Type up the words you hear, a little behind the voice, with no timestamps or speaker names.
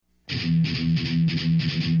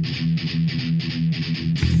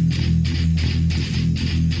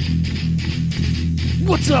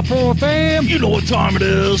What's up, horror fam? You know what time it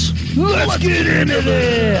is. Let's get into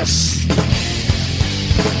this.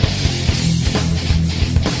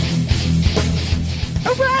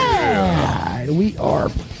 All right, we are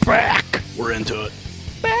back. We're into it.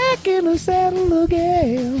 Back in the saddle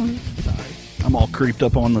again. Sorry. I'm all creeped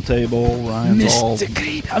up on the table. Ryan's all... Mr.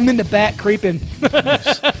 Creep. I'm in the back creeping.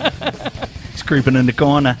 He's creeping in the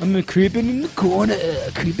corner. I'm creeping in the corner.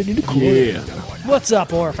 Creeping in the corner. Yeah. What's up,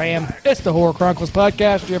 horror fam? It's the Horror Chronicles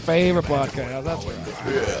Podcast, your favorite podcast. That's right.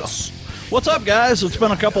 Yes. What's up, guys? It's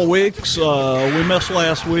been a couple weeks. We missed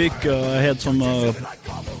last week. I had some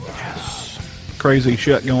crazy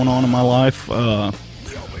shit going on in my life. But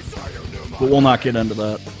we'll not get into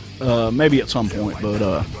that. Maybe at some point,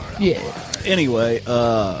 but Yeah. anyway,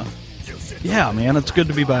 yeah, man, it's good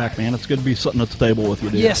to be back, man. It's good to be sitting at the table with you,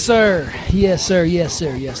 dude. Yes, sir. Yes, sir. Yes,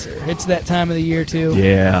 sir. Yes, sir. It's that time of the year, too.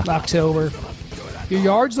 Yeah. October. Your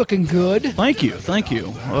yard's looking good. Thank you.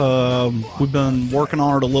 We've been working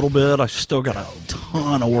on it a little bit. I still got a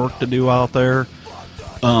ton of work to do out there.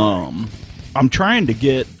 I'm trying to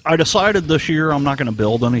get... I decided this year I'm not going to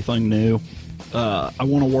build anything new. I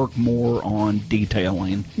want to work more on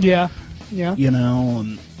detailing. Yeah. Yeah. You know,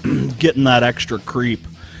 and getting that extra creep.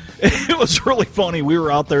 It was really funny. We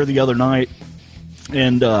were out there the other night,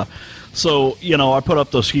 and so, you know, I put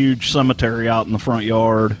up this huge cemetery out in the front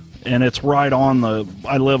yard, and it's right on the...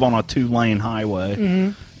 I live on a 2-lane highway.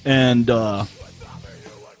 Mm-hmm. And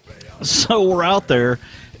so we're out there,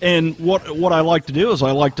 and what I like to do is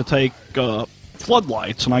I like to take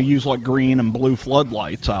floodlights, and I use like green and blue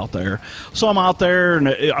floodlights out there. So I'm out there, and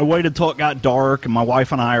I waited till it got dark, and my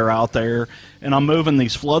wife and I are out there, and I'm moving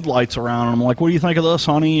these floodlights around, and I'm like, what do you think of this,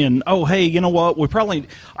 honey? And, oh, hey, you know what?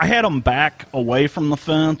 I had them back away from the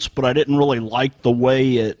fence, but I didn't really like the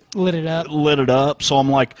way it lit it up. So I'm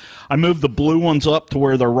like, I moved the blue ones up to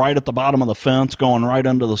where they're right at the bottom of the fence, going right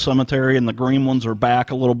into the cemetery, and the green ones are back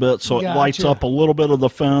a little bit, so it lights up a little bit of the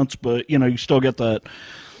fence, but, you know, you still get that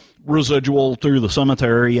residual through the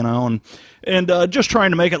cemetery, you know, and just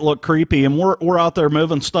trying to make it look creepy. And we're out there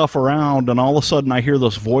moving stuff around, and all of a sudden I hear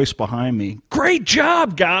this voice behind me, "Great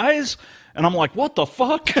job, guys!" And I'm like, what the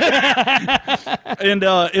fuck? And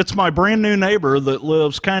it's my brand new neighbor that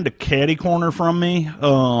lives kind of catty corner from me.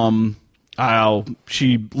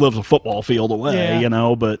 She lives a football field away, you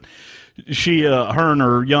know, but she, her and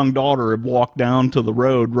her young daughter had walked down to the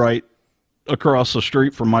road right across the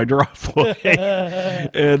street from my driveway.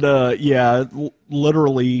 And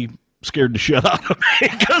literally scared the shit out of me,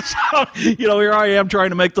 because you know, here I am trying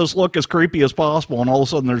to make this look as creepy as possible, and all of a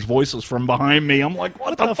sudden there's voices from behind me. I'm like,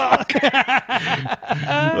 what the fuck?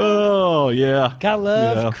 Oh yeah, Gotta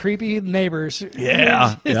love creepy neighbors.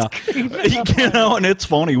 Yeah. You know, and it's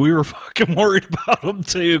funny, we were fucking worried about them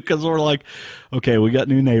too, because we're like, okay, we got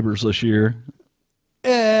new neighbors this year.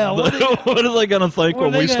 Yeah, what are they going to think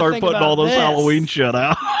when we start putting all this Halloween shit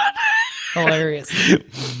out? Hilarious.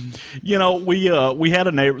 You know, we had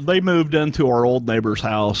a neighbor. They moved into our old neighbor's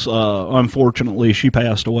house. Unfortunately, she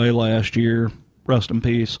passed away last year. Rest in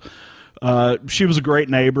peace. She was a great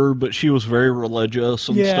neighbor, but she was very religious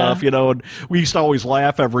and stuff, you know. And we used to always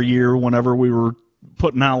laugh every year whenever we were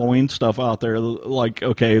putting Halloween stuff out there, like,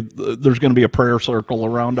 okay, there's going to be a prayer circle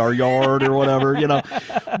around our yard or whatever, you know.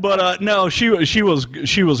 But no, she was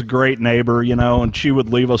a great neighbor, you know, and she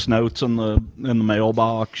would leave us notes in the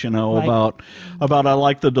mailbox, you know, about I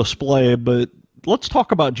like the display, but let's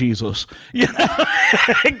talk about Jesus, you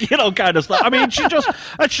know, kind of stuff. I mean,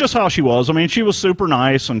 that's just how she was. I mean, she was super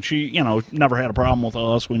nice, and she, you know, never had a problem with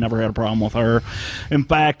us. We never had a problem with her. In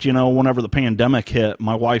fact, you know, whenever the pandemic hit,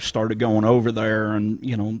 my wife started going over there and,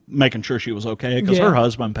 you know, making sure she was okay, because her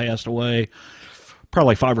husband passed away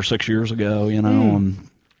probably 5 or 6 years ago, you know,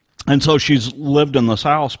 and so she's lived in this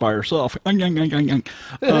house by herself.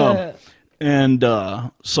 And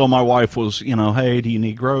so my wife was, you know, hey, do you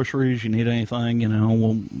need groceries? You need anything? You know,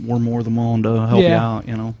 we're more than willing to help you out,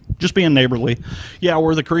 you know. Just being neighborly. Yeah,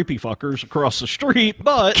 we're the creepy fuckers across the street,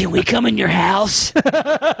 but... Can we come in your house? But,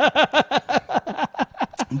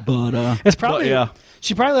 it's probably...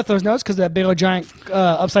 She probably left those notes because that big old giant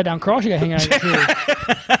upside-down cross you got hanging out your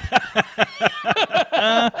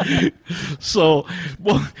tree. So,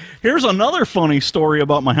 well, here's another funny story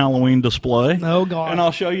about my Halloween display. Oh, God. And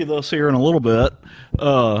I'll show you this here in a little bit.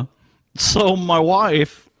 So my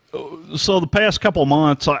wife, so the past couple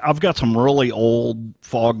months, I've got some really old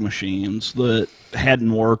fog machines that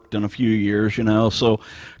hadn't worked in a few years, you know. So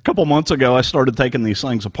a couple months ago, I started taking these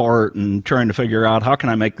things apart and trying to figure out how can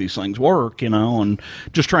I make these things work, you know, and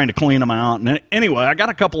just trying to clean them out. And anyway, I got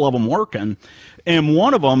a couple of them working. And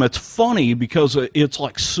one of them, it's funny because it's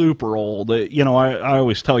like super old. You know, I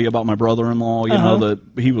always tell you about my brother-in-law, you know, that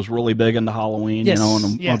he was really big into Halloween, you know,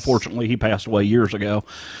 and unfortunately he passed away years ago.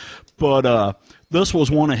 But this was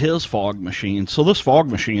one of his fog machines. So this fog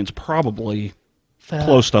machine's probably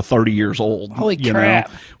close to 30 years old. Holy crap.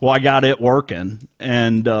 Know? Well, I got it working,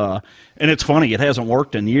 and it's funny, it hasn't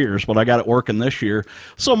worked in years, but I got it working this year.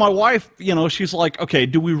 So my wife, you know, she's like, okay,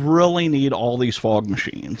 do we really need all these fog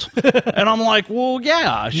machines? And I'm like, well,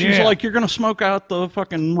 yeah. She's like, you're going to smoke out the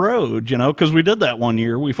fucking road, you know, because we did that one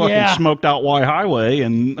year. We fucking smoked out Y Highway,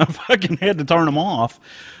 and I fucking had to turn them off.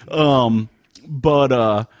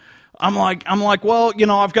 But I'm like, well, you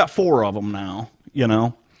know, I've got 4 of them now, you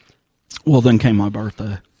know. Well, then came my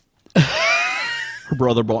birthday. Her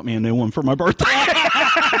brother bought me a new one for my birthday.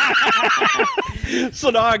 So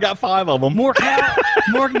now I got 5 of them.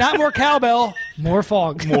 Not more cowbell, more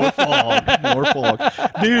fog. More fog.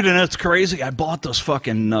 Dude, and it's crazy. I bought this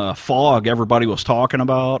fucking fog everybody was talking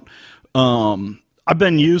about. I've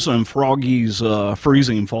been using Froggy's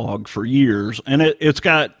freezing fog for years, and it's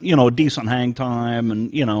got, you know, a decent hang time,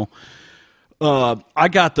 and, you know, I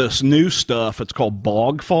got this new stuff. It's called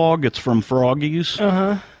Bog Fog. It's from Froggy's.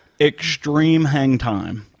 Extreme hang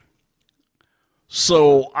time.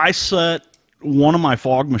 So I set one of my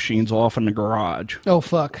fog machines off in the garage. Oh,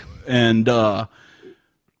 fuck. And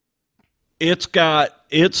it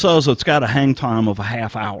says it's got a hang time of a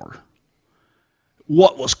half hour.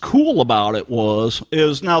 What was cool about it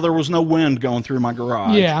is now there was no wind going through my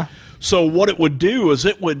garage. Yeah. So what it would do is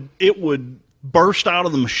it would burst out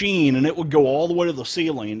of the machine, and it would go all the way to the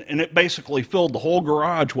ceiling, and it basically filled the whole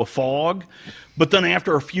garage with fog. But then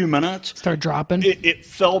after a few minutes, start dropping. It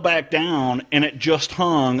fell back down, and it just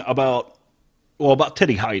hung about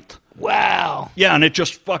titty height. Wow. Yeah, and it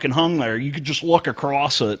just fucking hung there. You could just look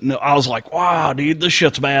across it, and I was like, wow, dude, this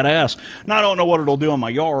shit's badass. And I don't know what it'll do in my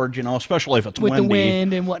yard, you know, especially if it's windy. With the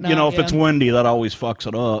wind and whatnot. You know, if it's windy, that always fucks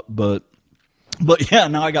it up, but yeah,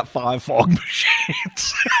 now I got 5 fog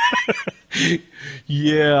machines.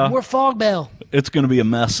 Yeah. More fog bell. It's going to be a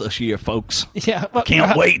mess this year, folks. Yeah.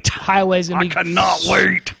 Can't wait. Highway's going to be... I cannot wait.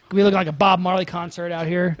 Going to be looking like a Bob Marley concert out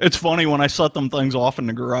here. It's funny when I set them things off in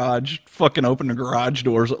the garage, fucking open the garage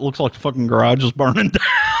doors, it looks like the fucking garage is burning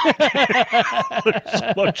down. There's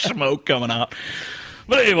so much smoke coming out.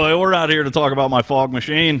 But anyway, we're out here to talk about my fog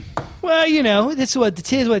machine. Well, you know, this is what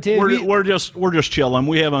it is. We're just chilling.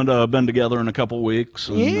 We haven't been together in a couple of weeks.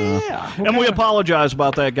 And, and we apologize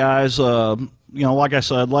about that, guys. You know, like I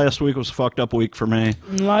said, last week was a fucked up week for me.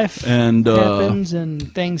 Life happens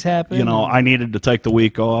and things happen. You know, I needed to take the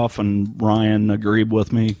week off, and Ryan agreed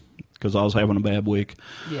with me because I was having a bad week.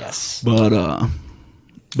 Yes. But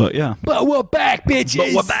yeah. But we're back, bitches.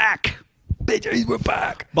 But we're back. Bitches, we're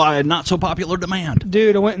back. By not so popular demand.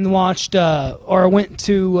 Dude, I went and watched, I went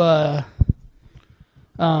to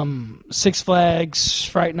Six Flags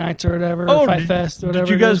Fright Nights or whatever, Fight Fest or whatever.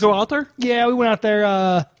 Did you guys go out there? Yeah, we went out there.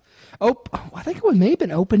 I think it was maybe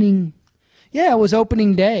an opening. Yeah, it was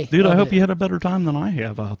opening day. Dude, I hope you had a better time than I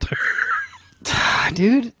have out there.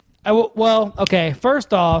 Dude, well, okay,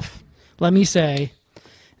 first off, let me say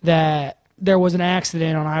that there was an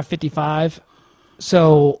accident on I-55.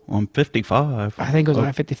 So on 55, I think it was on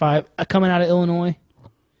I-55 coming out of Illinois.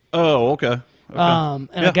 Oh, okay. And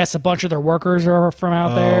I guess a bunch of their workers are from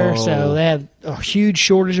out there, so they had a huge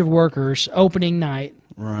shortage of workers opening night.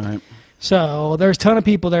 Right. So there's a ton of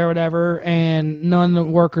people there, or whatever, and none of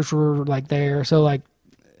the workers were like there. So like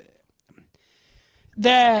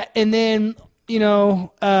that, and then you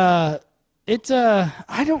know, it's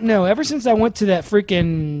I don't know. Ever since I went to that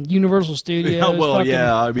freaking Universal Studios,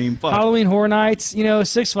 I mean, fuck. Halloween Horror Nights, you know,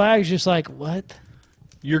 Six Flags, just like what?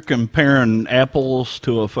 You're comparing apples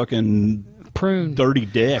to a fucking prune, dirty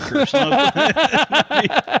dick or something.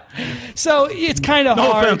 So it's kind of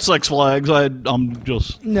no hard. offense, Six Flags. I'm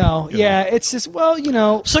just it's just you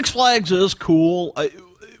know, Six Flags is cool.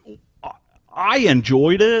 I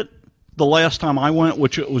enjoyed it the last time I went,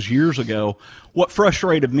 which it was years ago. What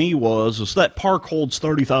frustrated me is that park holds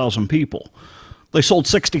 30,000 people. They sold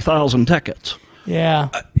 60,000 tickets. Yeah.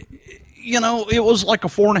 You know, it was like a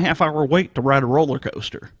 4.5 hour wait to ride a roller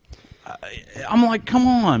coaster. I'm like, come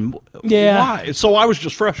on. Yeah. Why? So I was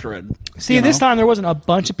just frustrated. See, this time there wasn't a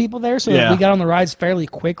bunch of people there, so we got on the rides fairly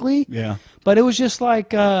quickly. Yeah. But it was just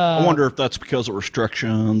like... I wonder if that's because of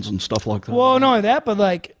restrictions and stuff like that. Well, not only that, but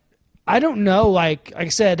like... I don't know. Like I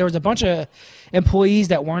said, there was a bunch of employees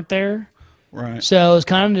that weren't there. Right. So it was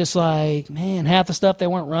kind of just like, man, half the stuff they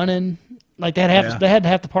weren't running. Like they had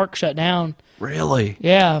half the park shut down. Really?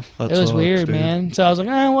 Yeah, That it was sucks, weird, dude. man. So I was like,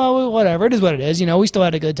 well, whatever. It is what it is. We still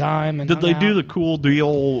had a good time. And Did they hung do out the cool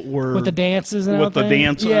deal where with the dances and with the everything?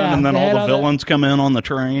 dancing, Yeah, and then they had all the that- villains come in on the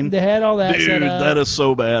train? They had all that set Dude, up. that is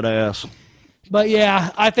so badass. But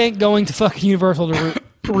yeah, I think going to fucking Universal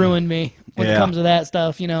ruined me when it Yeah. comes to that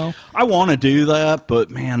stuff. I want to do that,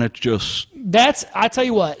 but man, it's just I tell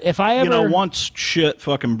you what, if I ever, once shit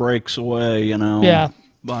fucking breaks away, Yeah.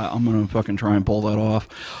 I'm gonna fucking try and pull that off.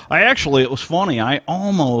 It was funny. I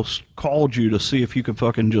almost called you to see if you could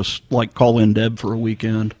fucking just like call in Deb for a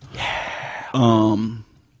weekend. Yeah.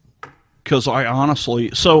 Because I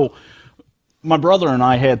honestly, my brother and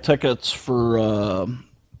I had tickets for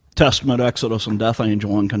Testament, Exodus, and Death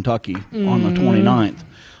Angel in Kentucky on the 29th.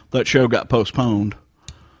 That show got postponed,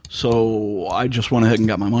 so I just went ahead and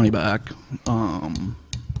got my money back.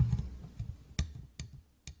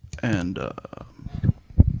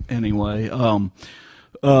 Anyway,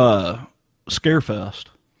 Scarefest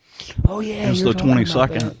oh yeah, is you were the talking about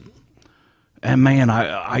 22nd. that. And man,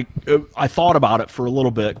 I thought about it for a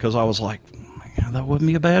little bit because I was like, man, that wouldn't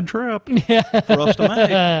be a bad trip for us to make,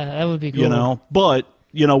 That would be cool. But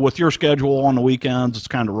with your schedule on the weekends, it's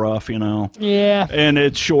kind of rough, Yeah, and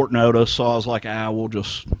it's short notice. So I was like, we'll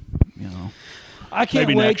just, I can't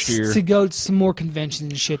maybe wait next year. to go to some more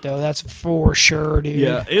conventions and shit though. That's for sure, dude.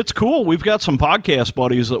 Yeah, it's cool. We've got some podcast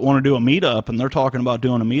buddies that want to do a meetup, and they're talking about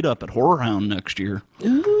doing a meetup at Horror Hound next year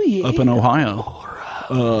Ooh, yeah. up in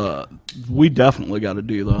Ohio. We definitely got to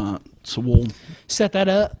do that. So we'll Set that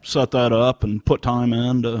up. set that up and put time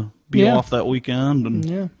in to be Yeah. off that weekend. And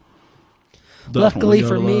Yeah. definitely Luckily go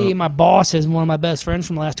for to me, that. my boss is one of my best friends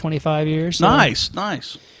from the last 25 years. So Nice.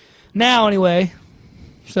 Now, anyway.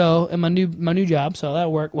 So, in my new job, so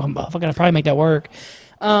that'll work. Well, I'm gonna probably make that work.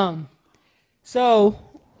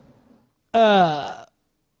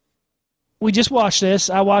 We just watched this.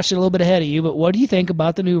 I watched it a little bit ahead of you, but what do you think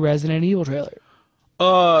about the new Resident Evil trailer?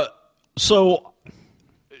 So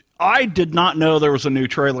I did not know there was a new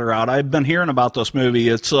trailer out. I've been hearing about this movie.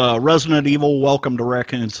 It's Resident Evil: Welcome to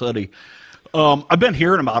Raccoon City. I've been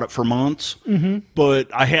hearing about it for months, but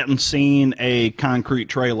I hadn't seen a concrete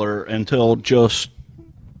trailer until just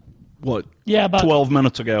Yeah, about 12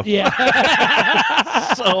 minutes ago. Yeah,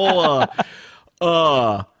 So,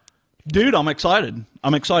 dude, I'm excited.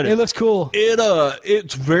 it looks cool,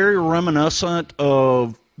 It's very reminiscent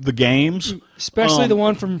of the games. especially the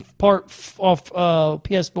one from off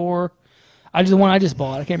PS4. The one I just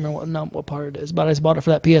bought. I can't remember what part it is, but I just bought it for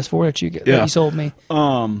that PS4 that Yeah. you sold me.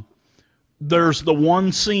 There's the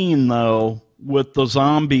one scene, though, with the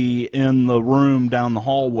zombie in the room down the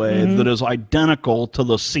hallway that is identical to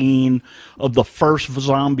the scene of the first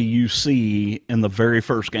zombie you see in the very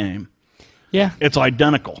first game. Yeah. It's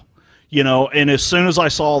identical. And as soon as I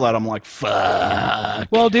saw that, I'm like, fuck.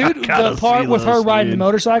 Well, dude, gotta the part see with her this, riding the dude.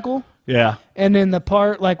 motorcycle, Yeah. and then the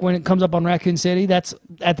part like when it comes up on Raccoon City, that's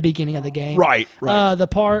at the beginning of the game. Right. The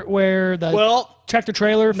part where the Well, tractor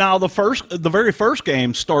trailer. now the very first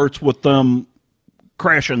game starts with them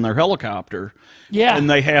crashing their helicopter. Yeah. And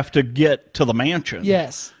they have to get to the mansion.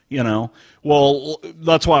 Yes. Well,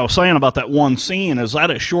 that's why I was saying about that one scene is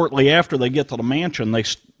shortly after they get to the mansion,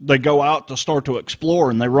 they go out to start to explore,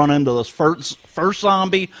 and they run into this first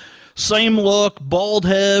zombie, same look, bald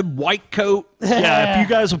head, white coat. Yeah, if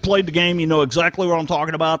you guys have played the game, you know exactly what I'm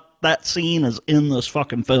talking about. That scene is in this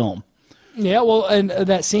fucking film. Yeah. Well, and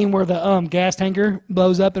that scene where the gas tanker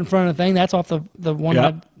blows up in front of the thing, that's off the one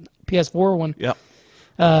Yep. PS4 one. Yep.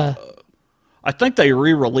 I think they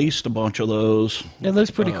re-released a bunch of those. It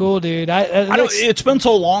looks pretty cool, dude. It's been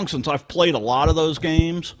so long since I've played a lot of those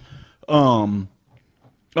games.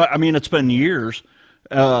 I mean, it's been years.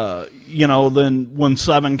 Then when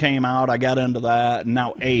 7 came out, I got into that, and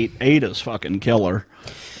now 8 is fucking killer.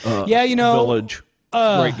 Yeah, Village,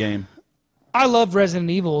 great game. I love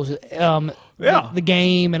Resident Evil. The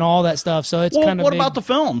game and all that stuff. So it's Well, kind of. what big. about the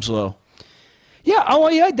films though? Yeah,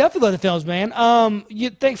 I definitely love the films, man. You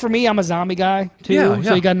think for me, I'm a zombie guy too, Yeah, so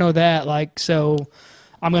yeah. you got to know that. Like, so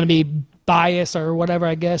I'm gonna be biased or whatever,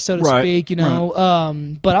 I guess, so to Right, speak.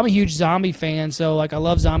 But I'm a huge zombie fan, so like I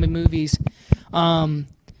love zombie movies.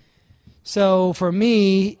 So for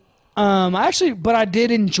me, but I did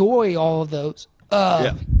enjoy all of those.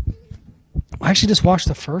 Yeah. I actually just watched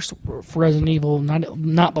the first Resident Evil,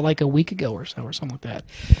 not but like a week ago or so, or something like that.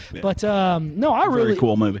 Yeah. But no, I Very really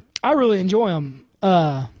cool movie. I really enjoy them.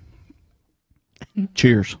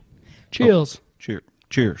 Cheers. Chills.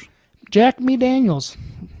 Cheers. Jack Me Daniels.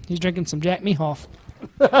 He's drinking some Jack Me Hoff.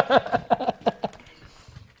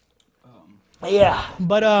 Yeah,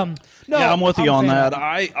 but no. Yeah, I'm with you on a fan that. of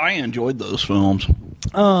it. I enjoyed those films.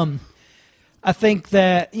 I think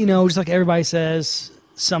that, just like everybody says,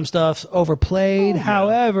 some stuff's overplayed.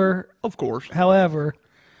 However, Of course.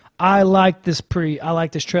 I like this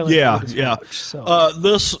trailer. Yeah, we just yeah. watched, so.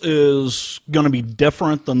 This is going to be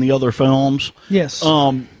different than the other films. Yes.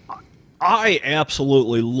 I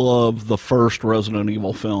absolutely love the first Resident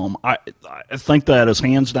Evil film. I think that is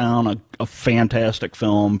hands down a fantastic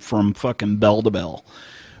film from fucking bell to bell.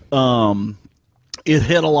 It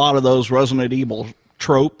hit a lot of those Resident Evil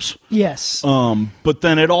tropes. Yes. But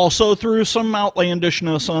then it also threw some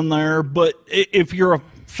outlandishness on there. But if you're a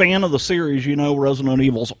fan of the series, Resident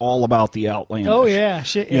Evil's all about the outlandish. Oh, yeah.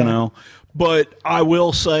 Shit, yeah. But I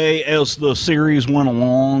will say, as the series went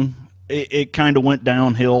along, it kind of went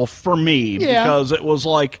downhill for me because it was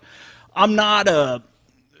like, I'm not a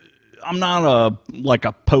like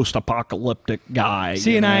a post-apocalyptic guy.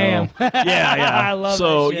 See, and I am. Yeah. I love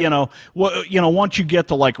so, that shit. once you get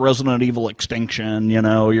to like Resident Evil Extinction,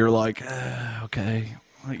 you're like, okay.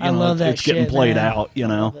 I love that it's getting shit, played man. out,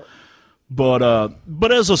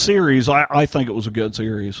 But as a series, I think it was a good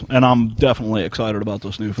series, and I'm definitely excited about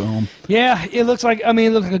this new film. Yeah, it looks like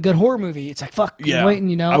a good horror movie. It's like, fuck, Yeah,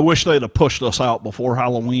 waiting, I wish they'd have pushed this out before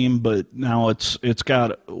Halloween, but now it's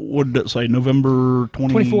got, what did it say, November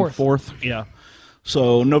 24th? Yeah.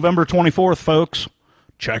 So November 24th, folks,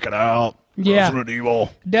 check it out. Yeah. Resident Evil.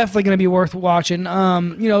 Definitely going to be worth watching.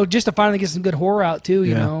 Just to finally get some good horror out too.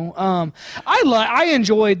 You know, I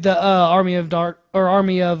enjoyed the Army of the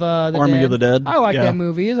Dead. I like that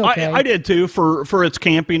movie. It's okay. I did too for its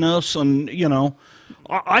campiness, and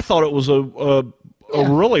I thought it was a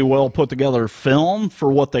really well put together film for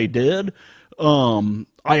what they did.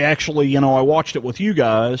 I actually, I watched it with you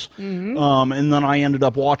guys, and then I ended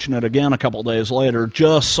up watching it again a couple of days later,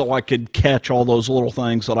 just so I could catch all those little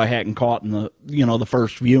things that I hadn't caught in the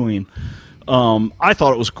first viewing. I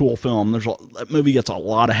thought it was a cool film. That movie gets a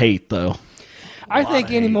lot of hate, though. I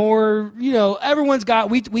think anymore, everyone's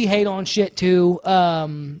got we hate on shit too,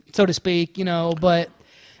 so to speak, but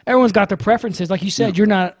everyone's got their preferences. Like you said, you're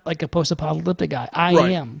not like a post-apocalyptic guy. I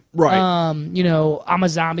am. Right. I'm a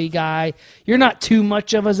zombie guy. You're not too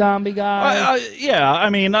much of a zombie guy.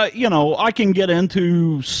 I can get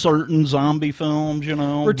into certain zombie films,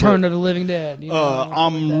 Return of the Living Dead.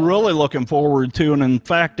 I'm really looking forward to, and in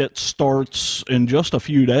fact, it starts in just a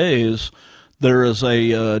few days. There is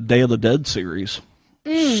a Day of the Dead series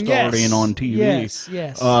starting on TV.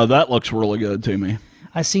 Yes. That looks really good to me.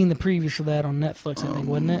 I seen the preview for that on Netflix, I think,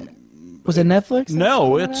 wasn't it? Was it Netflix?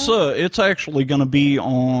 No, it's actually going to be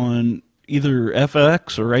on either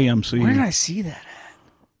FX or AMC. Where did I see that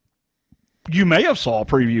at? You may have saw a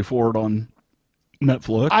preview for it on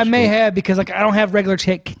Netflix. I may have, because I don't have regular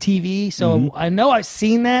TV, so I know I've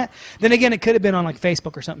seen that. Then again, it could have been on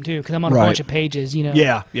Facebook or something too, because I'm on a bunch of pages,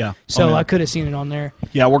 Yeah. So I could have seen it on there.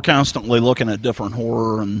 Yeah, we're constantly looking at different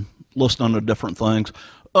horror and listening to different things.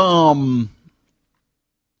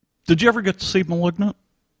 Did you ever get to see Malignant?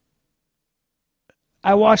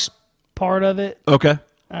 I watched part of it. Okay.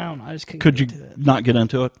 I don't know. I just couldn't Could get you into it. not get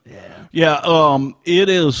into it? Yeah. Yeah. It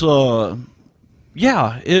is.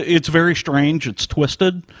 It's very strange. It's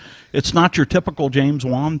twisted. It's not your typical James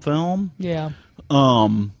Wan film. Yeah.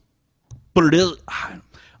 But it is.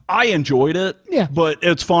 I enjoyed it. Yeah. But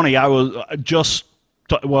it's funny. I was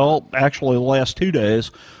actually the last 2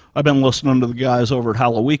 days, I've been listening to the guys over at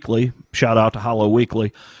Hollow Weekly. Shout out to Hollow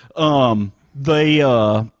Weekly. They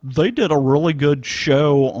did a really good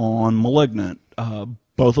show on Malignant.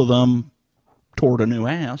 Both of them toured a new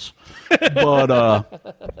ass, but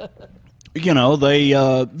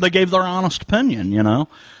they gave their honest opinion,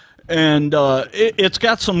 and it's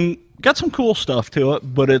got some cool stuff to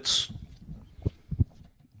it, but it's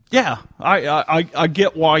I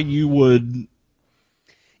get why you would.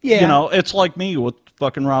 Yeah. It's like me with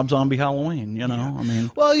fucking Rob Zombie Halloween, I mean.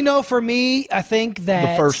 Well, for me, I think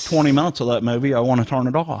that The first 20 minutes of that movie, I want to turn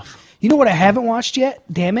it off. You know what I haven't watched yet?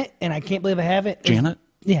 Damn it. And I can't believe I haven't. Janet?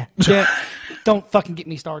 Yeah. Don't fucking get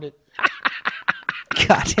me started.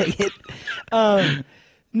 God dang it.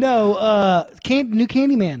 New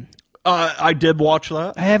Candyman. I did watch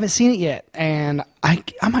that. I haven't seen it yet. And I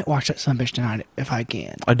might watch that son bitch tonight if I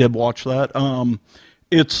can. I did watch that.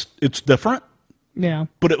 It's different. Yeah.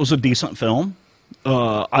 But it was a decent film.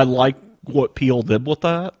 I like what Peele did with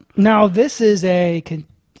that. Now, this is a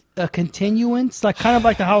continuance, kind of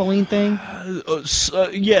like the Halloween thing.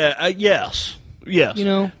 Yes. Yes. You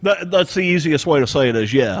know? That's the easiest way to say it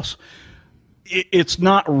is yes. it's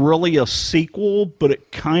not really a sequel, but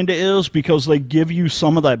it kind of is because they give you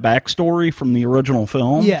some of that backstory from the original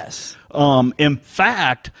film. Yes. In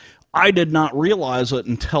fact, I did not realize it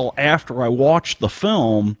until after I watched the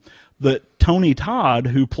film that Tony Todd,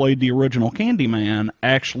 who played the original Candyman,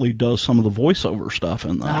 actually does some of the voiceover stuff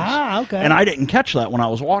in this. Ah, okay. And I didn't catch that when I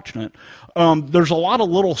was watching it. There's a lot of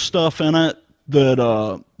little stuff in it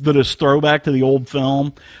that is throwback to the old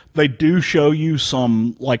film. They do show you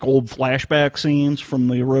some like old flashback scenes from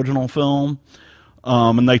the original film,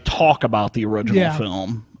 and they talk about the original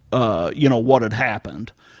film. What had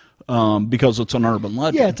happened, because it's an urban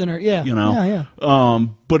legend. Yeah, it's yeah.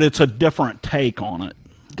 But it's a different take on it.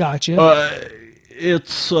 Gotcha. It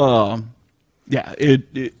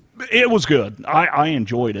was good. I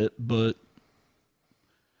enjoyed it, but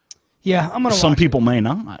yeah, I'm gonna. Some people may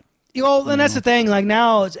not. Well, and that's the thing. Like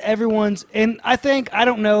now, it's everyone's, and I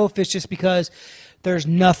don't know if it's just because there's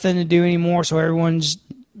nothing to do anymore, so everyone's,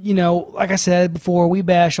 like I said before, we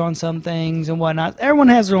bash on some things and whatnot. Everyone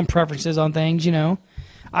has their own preferences on things.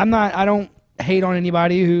 I don't hate on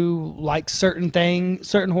anybody who likes certain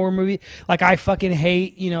horror movie. Like I fucking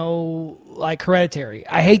hate, like Hereditary.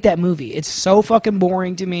 I hate that movie. It's so fucking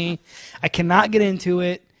boring to me. I cannot get into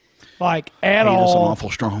it, like at all. That's an awful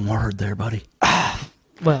strong word there, buddy.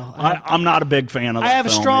 Well, I'm not a big fan of that. I have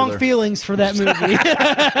film strong either. feelings for that movie.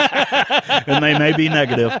 And they may be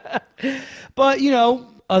negative. But,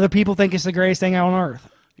 other people think it's the greatest thing on earth.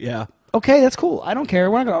 Yeah. Okay, that's cool. I don't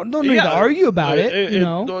care. We're not don't need to argue about it.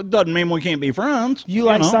 It doesn't mean we can't be friends. You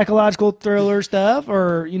like psychological thriller stuff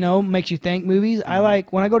or, makes you think movies. I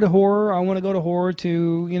like, when I go to horror, I want to go to horror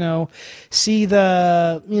to, see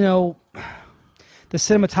the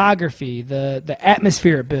cinematography, the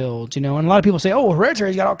atmosphere it builds, and a lot of people say, oh,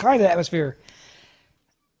 Hereditary's got all kinds of atmosphere.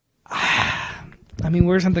 I mean,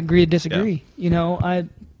 we're something agree to disagree. I'm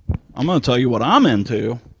going to tell you what I'm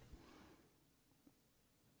into.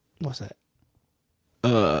 What's that?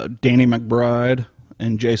 Danny McBride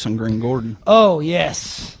and Jason Green Gordon. Oh,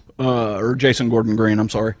 yes. Or Jason Gordon Green, I'm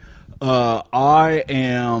sorry. I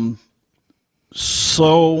am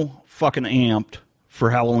so fucking amped for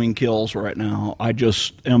Halloween Kills right now. I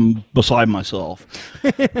just am beside myself.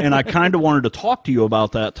 And I kind of wanted to talk to you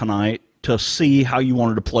about that tonight to see how you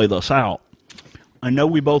wanted to play this out. I know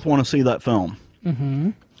we both want to see that film.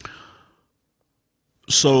 Mm-hmm.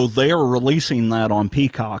 So they are releasing that on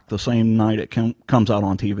Peacock the same night it comes out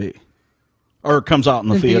on TV. Or it comes out in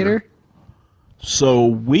the theater. So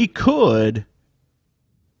we could,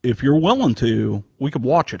 if you're willing to, we could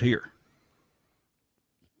watch it here.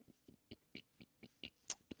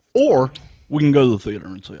 Or we can go to the theater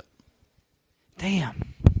and see it. Damn.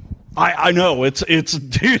 I know it's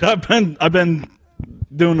dude. I've been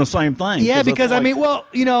doing the same thing. Yeah, because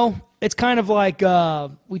it's kind of like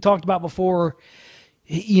we talked about before.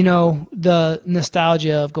 The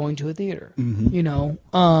nostalgia of going to a theater.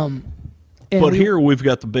 Mm-hmm. But here we've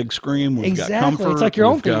got the big screen. We've got comfort. It's like your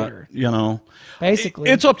own theater. Basically,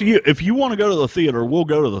 it's up to you. If you want to go to the theater, we'll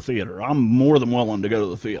go to the theater. I'm more than willing to go to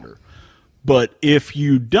the theater. But if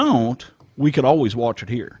you don't, we could always watch it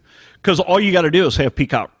here. Because all you got to do is have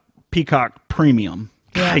Peacock Premium.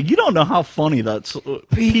 Yeah. You don't know how funny that's.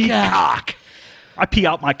 Peacock. I pee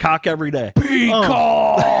out my cock every day.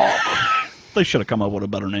 Peacock. They should have come up with a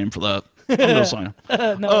better name for that. I'm just saying.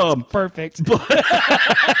 No, it's perfect.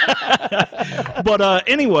 But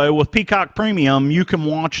anyway, with Peacock Premium, you can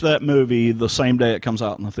watch that movie the same day it comes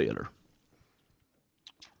out in the theater.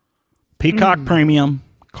 Peacock Premium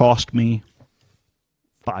cost me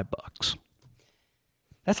 $5.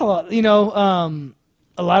 That's a lot.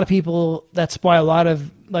 A lot of people. That's why a lot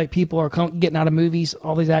of people are getting out of movies.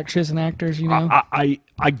 All these actresses and actors. I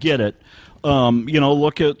get it.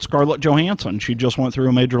 Look at Scarlett Johansson. She just went through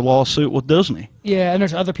a major lawsuit with Disney. Yeah, and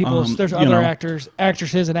there's other people. There's other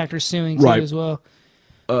actresses and actors suing too as well.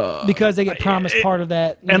 Because they get promised part of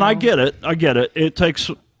that. And I get it. It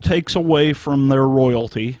takes away from their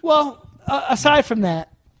royalty. Well, aside from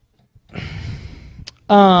that,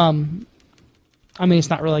 it's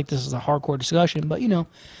not really like this is a hardcore discussion, but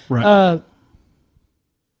right.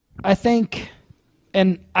 I think.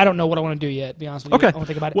 And I don't know what I want to do yet, to be honest with you. Okay. I want to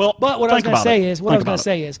think about it. Well, but what I was going to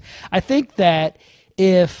say is, I think that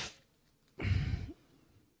if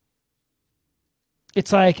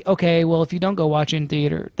it's like, okay, well, if you don't go watch in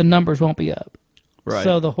theater, the numbers won't be up. Right.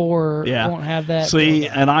 So the horror won't have that. See,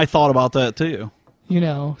 and I thought about that too.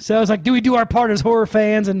 So I was like, do we do our part as horror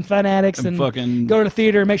fans and fanatics and fucking go to the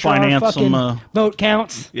theater and make sure our fucking vote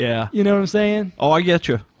counts? Yeah. You know what I'm saying? Oh, I get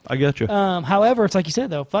you. However, it's like you said,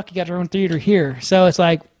 though, you got your own theater here. So it's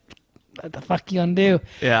like, what the fuck you gonna do?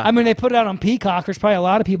 Yeah. I mean, they put it out on Peacock. There's probably a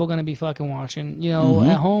lot of people gonna be fucking watching,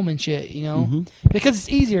 at home and shit, because it's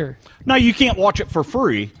easier. No, you can't watch it for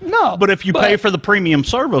free. No, But if you pay for the premium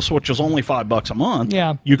service, which is only $5 a month,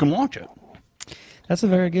 Yeah. you can watch it. That's a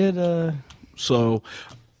very good. So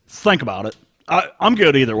think about it. I'm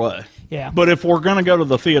good either way. Yeah. But if we're going to go to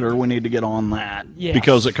the theater, we need to get on that Yes.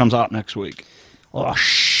 because it comes out next week. Oh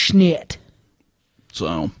shit.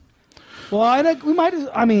 So Well, I think we might.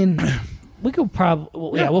 I mean, we could probably.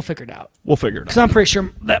 Well, yeah, we'll figure it out. we'll figure it Because out. I'm pretty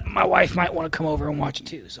sure that my wife might want to come over and watch it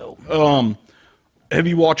too. So Have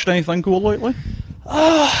you watched anything cool lately?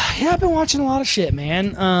 yeah, I've been watching a lot of shit,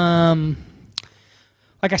 man.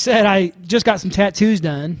 Like I said, I just got some tattoos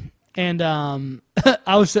done, and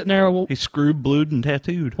I was sitting there He's screwed, blued, and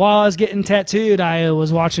tattooed. while I was getting tattooed. I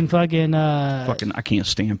was watching fucking. Fucking, I can't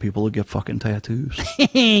stand people who get fucking tattoos.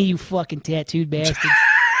 You fucking tattooed bastards.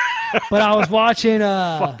 But I was watching.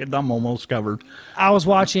 Fucking, I'm almost covered. I was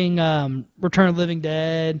watching Return of the Living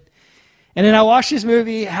Dead. And then I watched this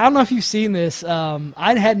movie. I don't know if you've seen this.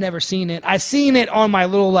 I had never seen it. I seen it on my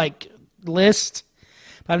little list,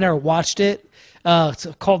 but I've never watched it. It's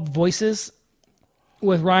called Voices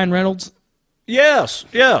with Ryan Reynolds. Yes.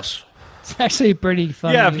 It's actually pretty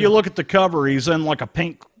funny. Yeah, if you look at the cover, he's in like a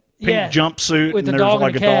pink Yeah, jumpsuit, with and a there's dog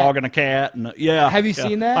like and a a cat. dog and a cat. And yeah. Have you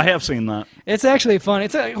seen that? I have seen that. It's actually fun.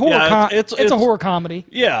 It's a horror. Yeah, It's a horror comedy.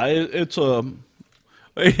 Yeah, it's a.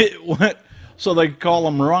 So they call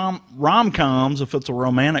them rom-coms if it's a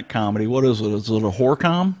romantic comedy. What is it? Is it a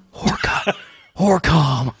horror-com?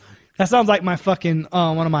 Horror-com. That sounds like my fucking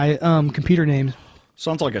one of my computer names.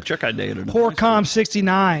 Sounds like a chick I dated.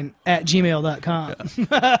 Horrorcom69 at gmail.com.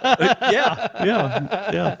 Yeah.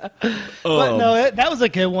 But no, that was a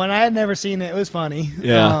good one. I had never seen it. It was funny.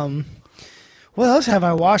 Yeah. What else have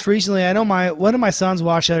I watched recently? I know one of my sons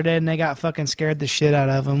watched the other day, and they got fucking scared the shit out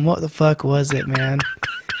of him. What the fuck was it, man?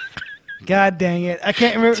 God dang it! I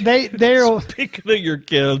can't remember. They're Speaking of your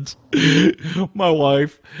kids, my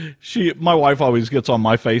wife always gets on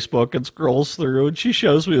my Facebook and scrolls through, and she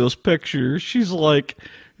shows me this picture. She's like,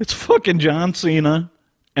 "It's fucking John Cena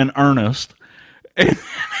and Ernest." And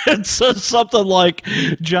it says something like,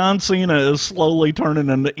 "John Cena is slowly turning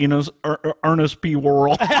into Ernest P.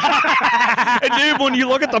 Worrell." And dude, when you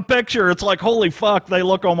look at the picture, it's like, holy fuck, they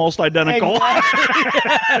look almost identical.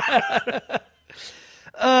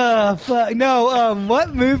 Fuck. No,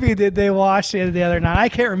 what movie did they watch the other night? I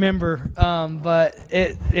can't remember. But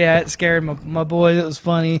it scared my boys. It was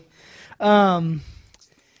funny. But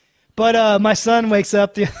my son wakes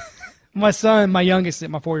up. My youngest,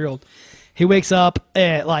 my 4-year-old, he wakes up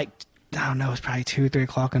at I don't know, it's probably 2 or 3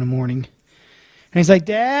 o'clock in the morning, and he's like,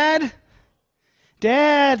 "Dad,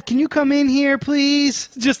 can you come in here, please?"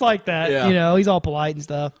 Just like that. Yeah. He's all polite and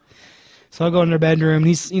stuff. So I go in their bedroom, and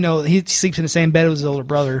he sleeps in the same bed with his older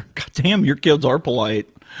brother. God damn, your kids are polite.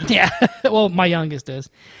 Yeah. Well, my youngest is.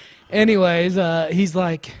 Anyways, he's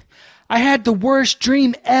like, "I had the worst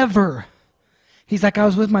dream ever." He's like, "I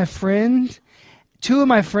was with my friend, 2 of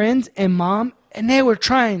my friends, and Mom, and they were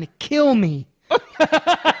trying to kill me."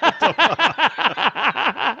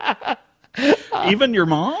 Even your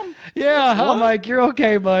mom? Yeah. What? I'm like, "You're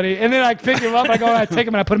okay, buddy." And then I pick him up, I go and I take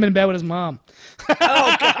him and I put him in bed with his mom.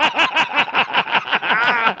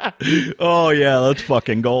 Oh, yeah, that's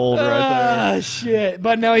fucking gold right there. Ah, shit.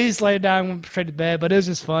 But no, he's laid down and went straight to bed, but it was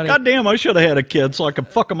just funny. God damn, I should have had a kid so I could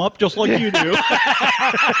fuck him up just like you do.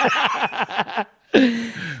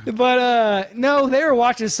 But no, they were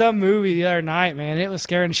watching some movie the other night, man. It was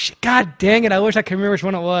scaring shit. God dang it! I wish I could remember which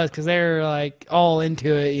one it was because they were all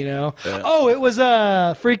into it, Yeah. Oh, it was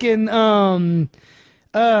freaking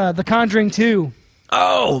The Conjuring 2.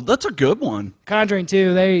 Oh, that's a good one. Conjuring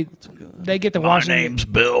 2. They get to watch. My name's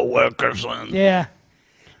Bill Wilkerson. Yeah,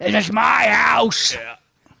 it's just my house. Yeah.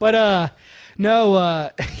 But no,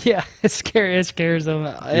 yeah, it's scary. It scares them.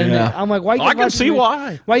 And Yeah. I'm like, why? You I guys can watch see these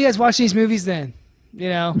why. Why you guys watch these movies then?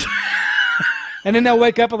 And then they'll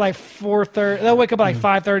wake up at 4:30. They'll wake up at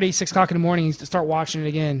 5:30, 6 o'clock in the morning to start watching it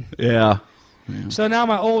again. Yeah. So now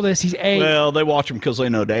my oldest, he's 8. Well, they watch them because they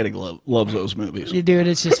know Daddy loves those movies. Dude,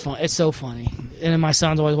 it's just fun. It's so funny. And then my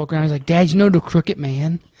son's always walking around. He's like, "Dad, you know the Crooked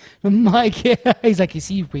Man?" I'm like, "Yeah." He's like, "Is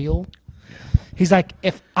he real?" He's like,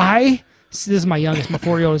 "This is my youngest, my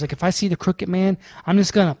 4-year-old. He's like, if I see the Crooked Man, I'm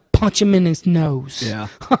just gonna punch him in his nose." Yeah.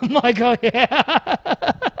 I'm like, "Oh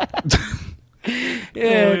yeah."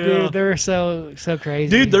 Yeah, dude, they're so crazy.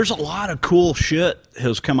 Dude, there's a lot of cool shit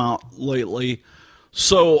has come out lately.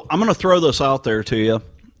 So I'm going to throw this out there to you.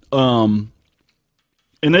 And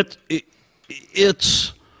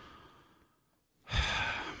it's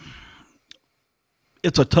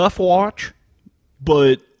a tough watch,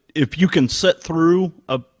 but if you can sit through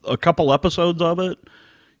a couple episodes of it,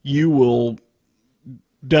 you will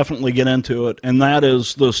definitely get into it. And that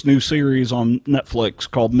is this new series on Netflix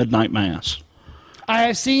called Midnight Mass. I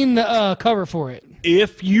have seen the cover for it.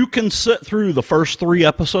 If you can sit through the first 3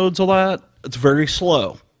 episodes of that, it's very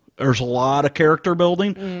slow. There's a lot of character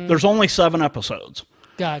building. There's only 7 episodes.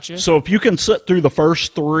 Gotcha. So if you can sit through the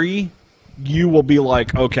first 3, you will be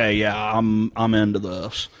like, okay, yeah, I'm into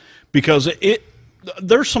this. Because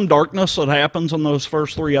there's some darkness that happens in those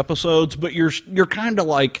first 3 episodes, but you're kind of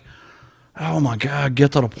like, oh my God,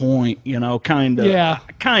 get to the point, kind of. Yeah.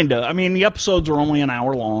 Kind of. I mean, the episodes are only an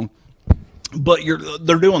hour long, but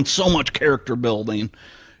they're doing so much character building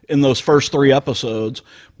in those first 3 episodes.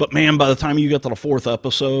 But man, by the time you get to the 4th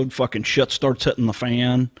episode, fucking shit starts hitting the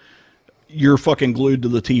fan. You're fucking glued to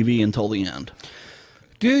the TV until the end.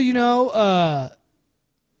 Dude, what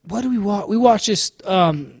do we watch? We watched this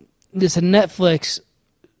a Netflix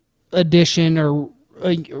edition or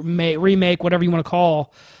remake, whatever you want to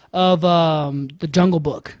call, of The Jungle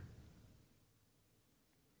Book.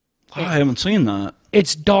 I haven't seen that.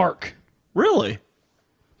 It's dark. Really?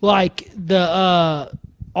 Like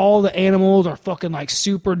all the animals are fucking like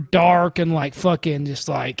super dark and like fucking just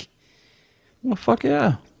like. Well, fuck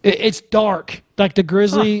yeah. It's dark. Like the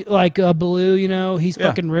grizzly, like Baloo, he's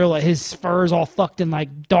fucking real. Like his fur's all fucked and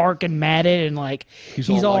like dark and matted and like he's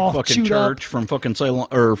all like fucking Church up. From fucking Salem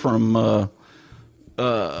or from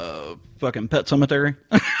fucking Pet Cemetery.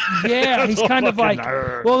 Yeah, he's kind of like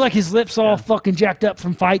like his lips all fucking jacked up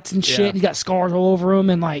from fights and shit. Yeah. And he got scars all over him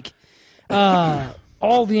and like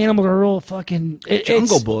all the animals are real fucking.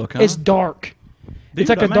 Jungle Book. Huh? It's dark. Dude, it's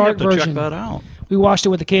like a dark version. Check that out. We watched it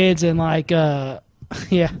with the kids and like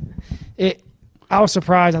yeah. I was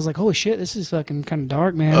surprised. I was like, holy shit, this is fucking kind of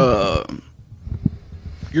dark, man.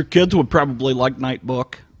 Your kids would probably like Night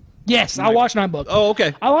Book. Yes, I watched Night Book. Oh,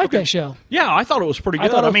 okay. I like that show. Yeah, I thought it was pretty good. I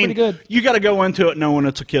thought it was pretty good. You got to go into it knowing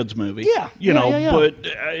it's a kid's movie. Yeah. Yeah. But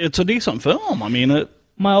it's a decent film. I mean,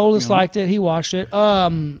 my oldest liked it. He watched it. Yeah,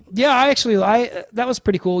 that was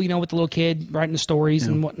pretty cool, with the little kid writing the stories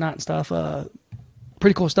and whatnot and stuff.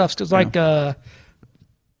 Pretty cool stuff. Because like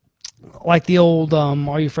the old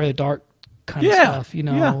Are You Afraid of the Dark kind of stuff,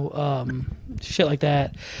 shit like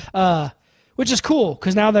that. Which is cool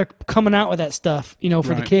because now they're coming out with that stuff,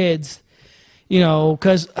 for the kids,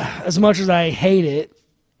 because as much as I hate it,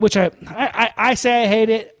 which I say I hate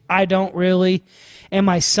it, I don't really. And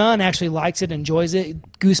my son actually likes it, enjoys it.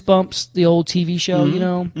 Goosebumps, the old TV show,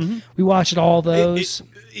 we watch it all those.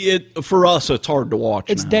 For us, it's hard to watch.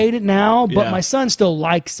 It's now. dated now, but my son still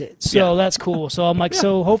likes it, so that's cool. So I'm like,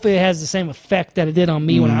 so hopefully it has the same effect that it did on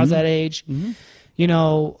me when I was that age.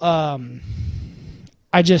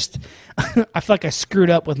 I just I feel like I screwed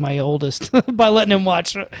up with my oldest by letting him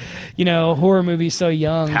watch, horror movies so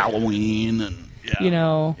young. Halloween and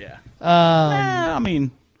Yeah. I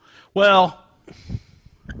mean, well.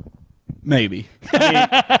 Maybe.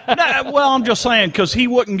 I'm just saying because he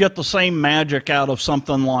wouldn't get the same magic out of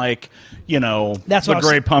something like, That's the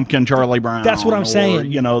Great Pumpkin, Charlie Brown. That's what I'm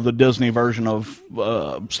saying. The Disney version of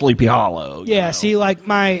Sleepy Hollow. Yeah. See, like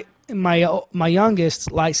my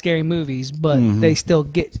youngest likes scary movies, but they still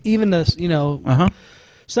get even the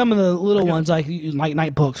some of the little ones like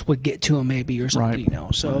Night Books would get to him maybe or something.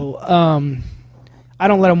 Right. So I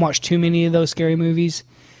don't let him watch too many of those scary movies.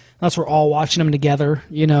 Unless we're all watching them together,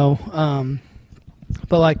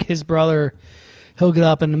 But like his brother, he'll get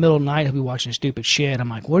up in the middle of the night, he'll be watching stupid shit. I'm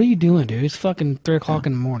like, what are you doing, dude? It's fucking 3 o'clock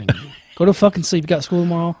in the morning. Go to fucking sleep. You got school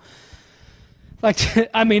tomorrow? Like,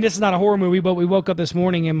 I mean, this is not a horror movie, but we woke up this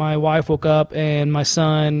morning and my wife woke up and my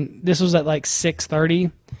son, this was at like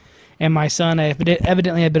 6:30, and my son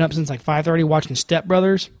evidently had been up since like 5:30 watching Step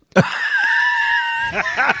Brothers.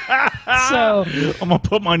 So I'm gonna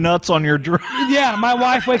put my nuts on your dress. Yeah, my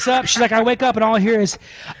wife wakes up. She's like, I wake up and all I hear is,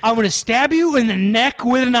 I'm gonna stab you in the neck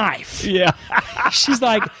with a knife. Yeah. She's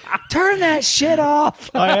like, turn that shit off.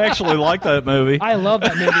 I actually like that movie. I love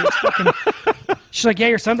that movie. It's fucking. She's like, yeah,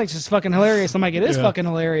 your son thinks it's fucking hilarious. I'm like, it is fucking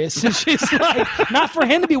hilarious. And she's like, not for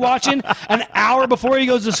him to be watching an hour before he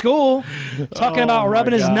goes to school, talking about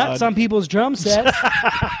rubbing his nuts on people's drum sets.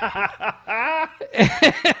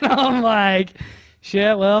 And I'm like,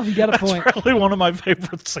 shit, well, you got a point. That's probably one of my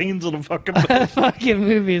favorite scenes in the fucking movie. That fucking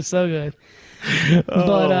movie is so good.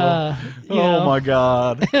 But, oh my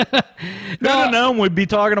God. Who'd have known we'd be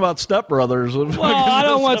talking about Step Brothers. Well, I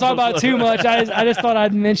don't want to talk about it too much. I just thought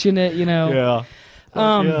I'd mention it, Yeah.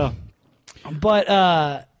 But,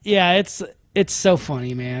 yeah, it's so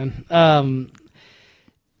funny, man.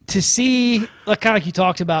 To see, like, kind of like you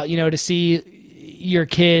talked about, to see your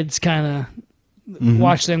kids kind of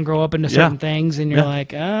watch them grow up into certain things, and you're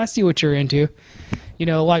like, I see what you're into. You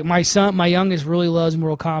know, like my youngest really loves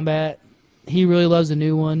Mortal Kombat. He really loves the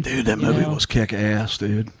new one. Dude, that movie was kick ass,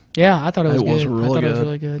 dude. Yeah, I thought it was good. Really I thought good. it was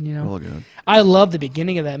really good. You know, Really good. I love the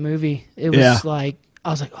beginning of that movie. It was like, I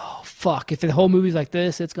was like, oh fuck! If the whole movie's like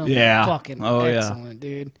this, it's gonna be fucking excellent,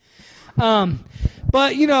 dude.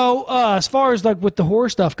 But you know, as far as like with the horror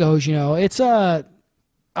stuff goes, you know, it's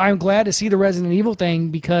I'm glad to see the Resident Evil thing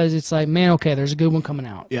because it's like, man, okay, there's a good one coming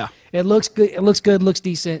out. Yeah, it looks good. It looks good. Looks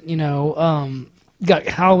decent. You know, got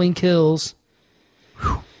Halloween Kills.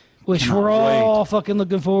 Which we're all fucking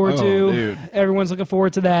looking forward to. Dude. Everyone's looking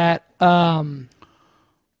forward to that. I've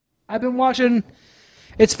been watching.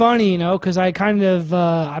 It's funny, you know, because I kind of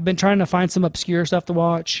I've been trying to find some obscure stuff to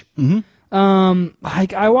watch.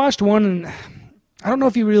 Like I watched one, and I don't know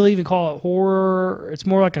if you really even call it horror. It's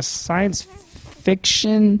more like a science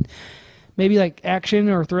fiction, maybe like action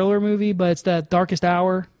or thriller movie. But it's the Darkest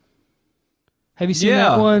Hour. Have you seen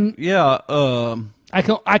that one? Yeah.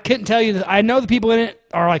 I couldn't tell you. I know the people in it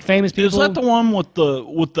are like famous people. Is that the one with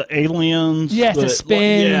the aliens? Yes, that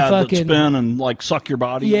spin, that spin and like suck your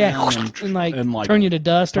body. And like turn you to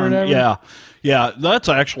dust or whatever. Yeah, that's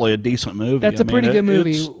actually a decent movie. That's a pretty good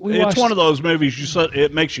movie. It's one of those movies you said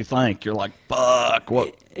it makes you think. You're like, fuck,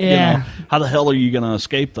 what? Yeah. You know, how the hell are you going to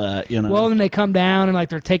escape that? You know. Well, then they come down and like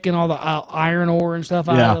they're taking all the iron ore and stuff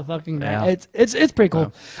out of the fucking ground. It's pretty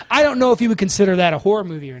cool. Yeah. I don't know if you would consider that a horror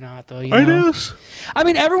movie or not, though. You know? It is. I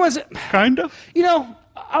mean, everyone's kind of. You know,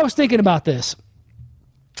 I was thinking about this,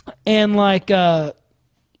 and like, it's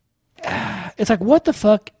like, what the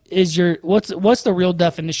fuck is what's the real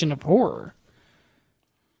definition of horror?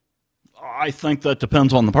 I think that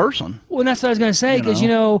depends on the person. Well, that's what I was going to say because you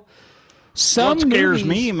know, some what scares movies,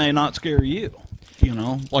 me may not scare you. You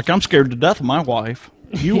know, like I'm scared to death of my wife.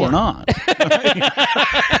 You are not.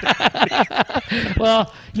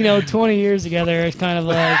 Well, you know, 20 years together, it's kind of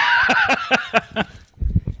like,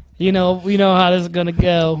 you know, we know how this is going to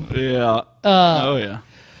go. Yeah. Oh yeah.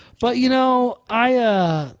 But you know,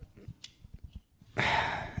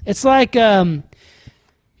 it's like,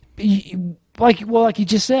 like you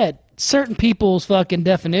just said, certain people's fucking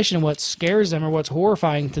definition of what scares them or what's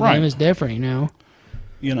horrifying to them is different.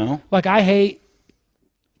 You know. Like I hate.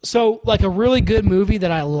 So, like a really good movie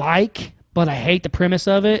that I like, but I hate the premise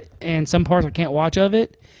of it, and some parts I can't watch of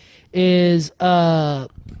it, is Dr.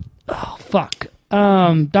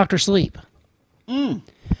 Sleep. You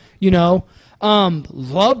know,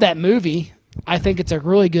 love that movie. I think it's a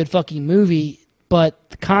really good fucking movie, but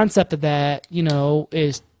the concept of that, you know,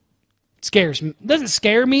 scares me. Doesn't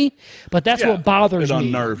scare me, but that's what bothers me. It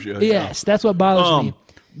unnerves you. Yes, that's what bothers me.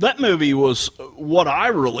 That movie was what I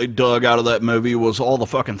really dug out of that movie was all the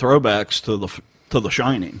fucking throwbacks to the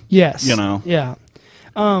Shining. Yes, you know. Yeah.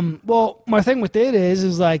 Well, my thing with it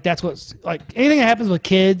is like that's what's like anything that happens with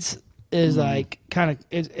kids is like kind of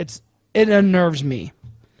it unnerves me.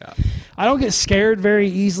 Yeah. I don't get scared very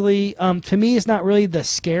easily. To me, it's not really the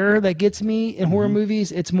scare that gets me in horror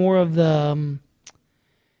movies. It's more of the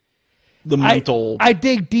mental. I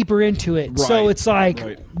dig deeper into it. Right. So it's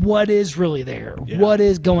like, what is really there? Yeah. What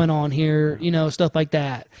is going on here? You know, stuff like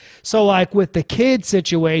that. So like with the kid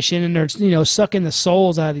situation and they're, you know, sucking the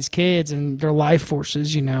souls out of these kids and their life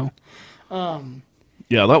forces, you know.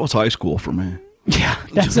 Yeah, that was high school for me. Yeah,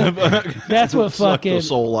 that's what fucking the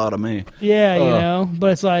soul out of me. Yeah, you know,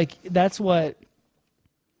 but it's like that's what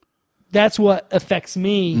affects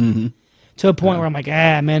me. Mm-hmm. To a point where I'm like,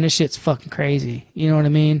 man, this shit's fucking crazy. You know what I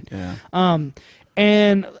mean? Yeah.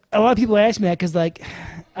 And a lot of people ask me that because, like,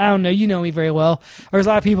 I don't know, you know me very well. There's a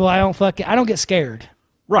lot of people I don't get scared.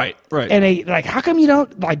 Right. And they like, how come you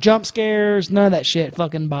don't like jump scares? None of that shit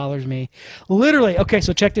fucking bothers me. Literally. Okay,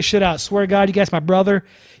 so check this shit out. Swear to God, you guys, my brother.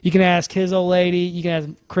 You can ask his old lady. You can ask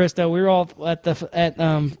Krista. We were all at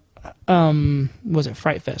was it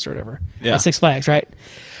Fright Fest or whatever? Yeah. At Six Flags, right?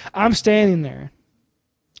 I'm standing there.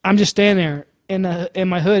 I'm just standing there in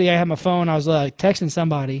my hoodie. I had my phone. I was texting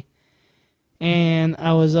somebody, and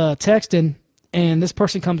I was texting, and this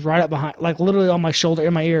person comes right up behind, like literally on my shoulder,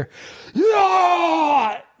 in my ear.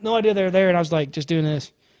 Yeah! No idea they were there, and I was like just doing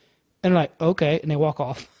this, and they're like, okay, and they walk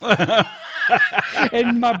off.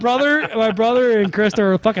 And my brother and Krista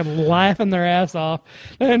are fucking laughing their ass off,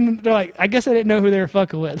 and they're like, I guess I didn't know who they were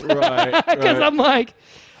fucking with, right? Because I'm like,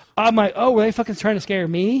 oh, were they fucking trying to scare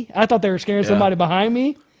me? I thought they were scaring somebody behind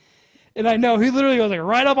me. And I know, he literally goes like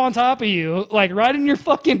right up on top of you, like right in your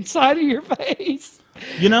fucking side of your face.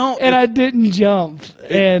 You know? And I didn't jump.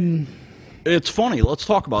 And it's funny. Let's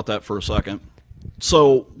talk about that for a second.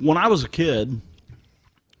 So when I was a kid,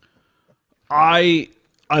 I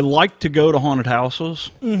liked to go to haunted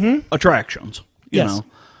houses, attractions. you know.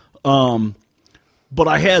 But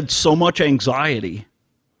I had so much anxiety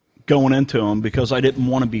going into them because I didn't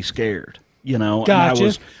want to be scared, you know. Gotcha.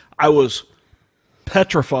 And I was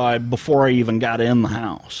petrified before I even got in the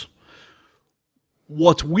house.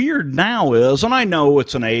 What's weird now is, and I know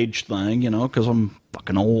it's an age thing, you know, because I'm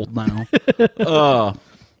fucking old now.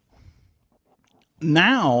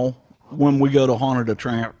 Now, when we go to haunted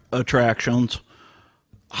attractions,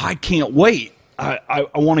 I can't wait. I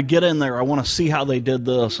want to get in there. I want to see how they did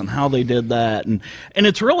this and how they did that. And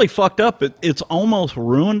it's really fucked up. It's almost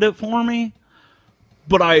ruined it for me.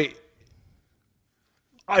 But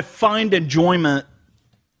I find enjoyment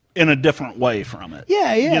in a different way from it.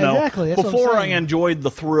 Yeah, you know? exactly. That's Before what I'm I saying. enjoyed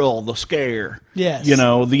the thrill, the scare. Yes. You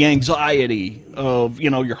know, the anxiety of, you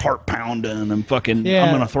know, your heart pounding and fucking, Yeah. I'm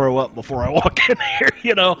going to throw up before I walk in here,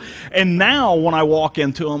 you know. And now when I walk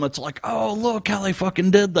into them, it's like, oh, look how they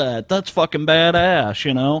fucking did that. That's fucking badass,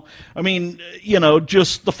 you know. I mean, you know,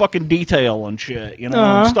 just the fucking detail and shit, you know,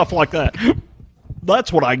 and stuff like that.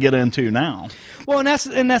 That's what I get into now. Well, and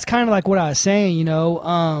that's kind of like what I was saying, you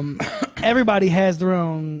know. Everybody has their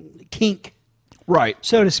own kink, Right.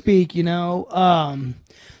 so to speak, you know.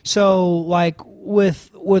 So like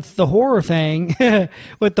with the horror thing,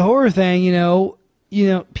 you know,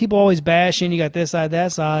 people always bashing. You got this side,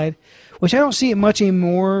 that side, which I don't see it much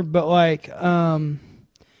anymore. But like,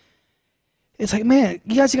 it's like, man,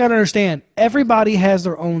 you guys got to understand. Everybody has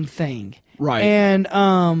their own thing, Right. And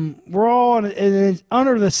we're all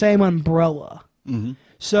under the same umbrella. Mm-hmm.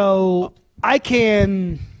 So I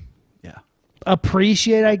can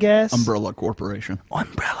appreciate, I guess. Umbrella Corporation.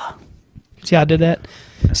 Umbrella. See how I did that?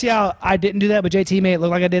 See how I didn't do that, but JT made it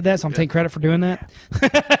look like I did that, so I'm taking credit for doing that.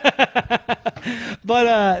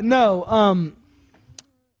 But no,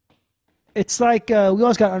 it's like we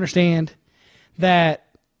always got to understand that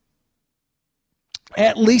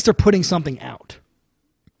at least they're putting something out.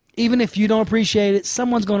 Even if you don't appreciate it,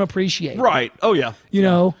 someone's going to appreciate it. Right. Oh, yeah. You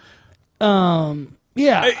know?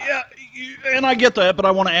 Yeah. Yeah, and I get that, but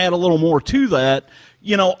I want to add a little more to that.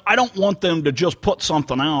 You know, I don't want them to just put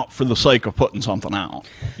something out for the sake of putting something out.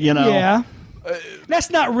 You know? Yeah. That's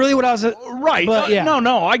not really what I was... Right. But, yeah.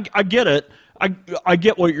 No, I get it. I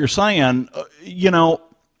get what you're saying. You know,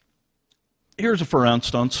 here's a for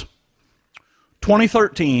instance.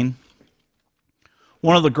 2013,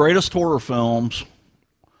 one of the greatest horror films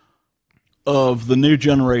of the new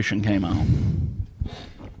generation came out.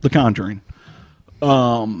 The Conjuring.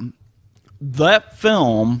 That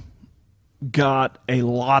film got a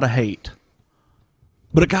lot of hate,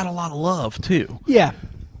 but it got a lot of love too. Yeah.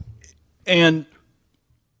 And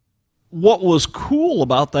what was cool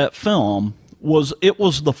about that film was it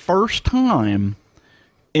was the first time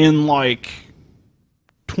in like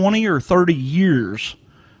 20 or 30 years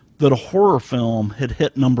that a horror film had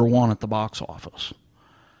hit #1 at the box office.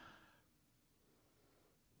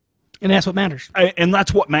 And that's what matters. And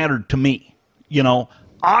that's what mattered to me. You know,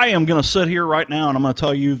 I am going to sit here right now and I'm going to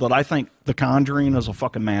tell you that I think The Conjuring is a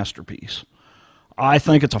fucking masterpiece. I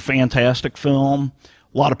think it's a fantastic film.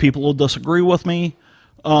 A lot of people will disagree with me.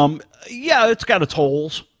 Yeah, it's got its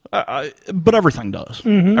holes, but everything does.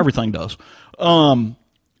 Mm-hmm. Everything does. But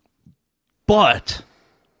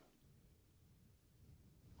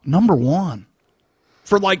 #1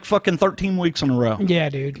 for like fucking 13 weeks in a row. Yeah,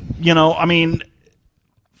 dude. You know, I mean,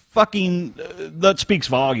 fucking that speaks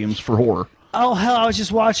volumes for horror. Oh hell, I was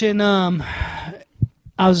just watching and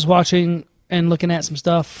looking at some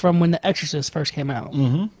stuff from when The Exorcist first came out.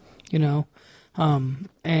 Mm-hmm. You know,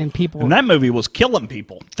 and people And that movie was killing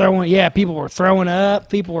people. People were throwing up,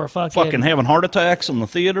 people were fucking Having heart attacks in the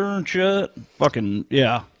theater and shit. Fucking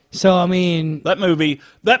yeah. So I mean, That movie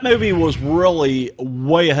was really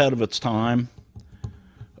way ahead of its time.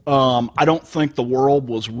 I don't think the world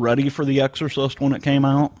was ready for The Exorcist when it came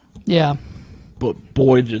out. yeah. But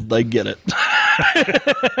boy, did they get it.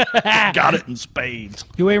 Got it in spades.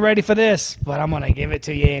 You ain't ready for this, but I'm gonna give it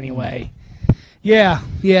to you anyway. Yeah,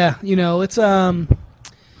 you know, it's I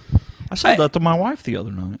said that to my wife the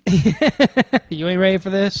other night. you ain't ready for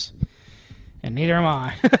this, and neither am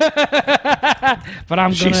I.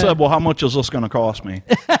 But She said, well, how much is this going to cost me?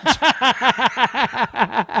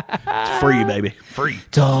 It's free, baby. Free.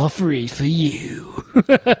 It's all free for you.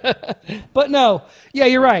 But no, yeah,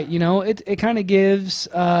 you're right. You know, it kind of gives,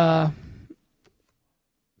 and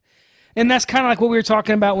that's kind of like what we were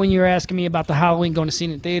talking about when you were asking me about the Halloween, going to see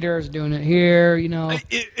it in theaters, doing it here, you know.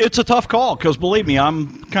 It's a tough call because, believe me,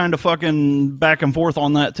 I'm kind of fucking back and forth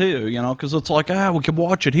on that too, you know, because it's like, we could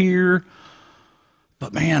watch it here.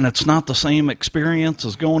 But, man, it's not the same experience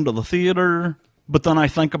as going to the theater. But then I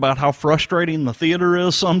think about how frustrating the theater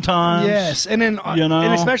is sometimes. Yes, and then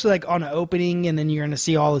and especially like on an opening, and then you're going to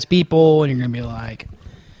see all those people, and you're going to be like,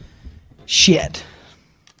 shit,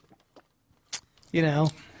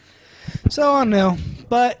 So I don't know,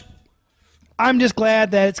 but I'm just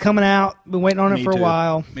glad that it's coming out. Been waiting on it for a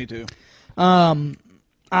while. Me too.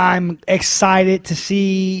 I'm excited to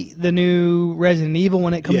see the new Resident Evil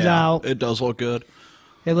when it comes out. It does look good.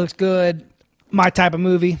 It looks good. My type of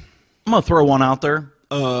movie. I'm going to throw one out there.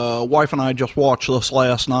 Wife and I just watched this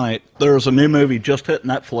last night. There's a new movie just hit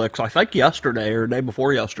Netflix, I think yesterday or the day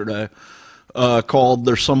before yesterday, called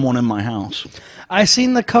There's Someone in My House. I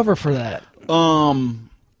seen the cover for that.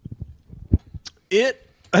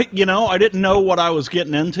 I didn't know what I was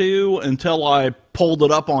getting into until I pulled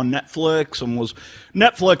it up on Netflix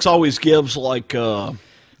Netflix always gives like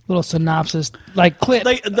little synopsis, like clip.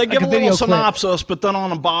 They give a little synopsis, but then on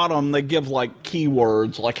the bottom they give like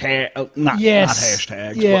keywords, like not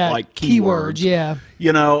hashtags, but like keywords. Yeah,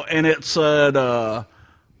 and it said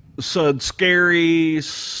scary,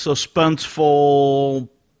 suspenseful,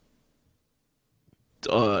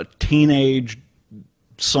 teenage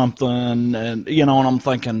something, and and I'm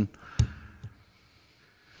thinking,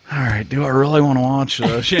 all right, do I really want to watch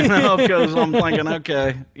this? Because I'm thinking,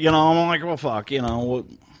 okay, I'm like, well, fuck,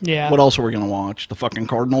 what else are we gonna watch? The fucking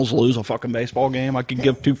Cardinals lose a fucking baseball game? I could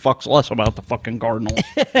give two fucks less about the fucking Cardinals.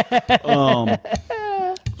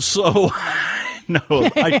 So no,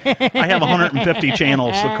 I have 150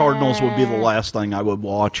 channels. The Cardinals would be the last thing I would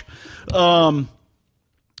watch. So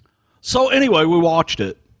anyway, we watched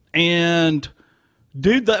it, and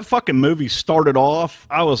dude, that fucking movie started off,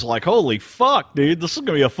 I was like, holy fuck, dude, this is going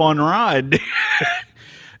to be a fun ride.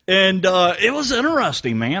 And it was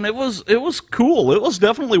interesting, man. It was cool. It was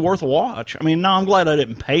definitely worth a watch. I mean, now I'm glad I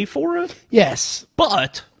didn't pay for it. Yes.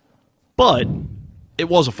 But it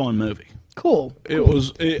was a fun movie. Cool.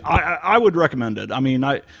 I would recommend it. I mean,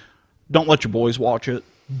 don't let your boys watch it.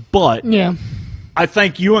 But yeah, I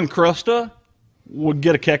think you and Krista would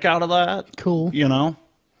get a kick out of that. Cool.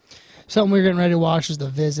 Something we're getting ready to watch is The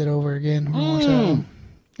Visit over again.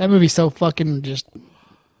 That movie's so fucking just...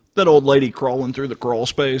 That old lady crawling through the crawl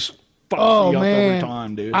space. Oh, man. Every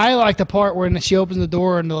time, dude. I like the part where she opens the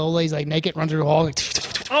door and the old lady's like naked, runs through the hall. Like,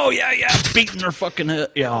 oh, yeah. Beating her fucking head.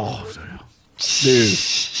 Yeah. Dude.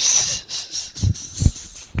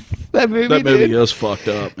 That movie is fucked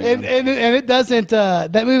up, man. And it doesn't...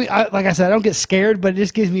 that movie, like I said, I don't get scared, but it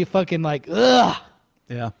just gives me a fucking like, ugh.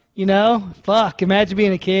 Yeah. Fuck. Imagine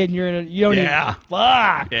being a kid and you don't even...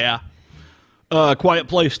 Fuck. Yeah. Quiet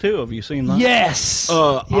Place 2. Have you seen that? Yes.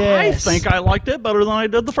 Yes. I think I liked it better than I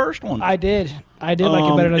did the first one. I did like it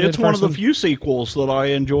better than I did the first one. It's one of the few sequels that I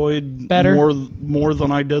enjoyed better more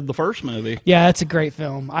than I did the first movie. Yeah, it's a great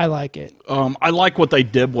film. I like it. I like what they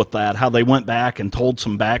did with that, how they went back and told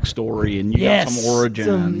some backstory and you got some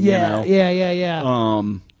origin. Yeah.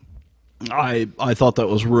 I thought that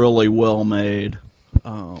was really well made.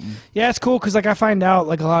 Yeah, it's cool because I find out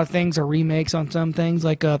a lot of things are remakes on some things,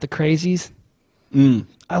 like the Crazies.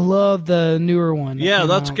 I love the newer one. Yeah,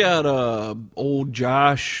 that's got old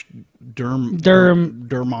Josh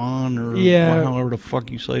Durman or however the fuck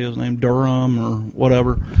you say his name, Durham or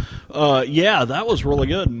whatever. Yeah, that was really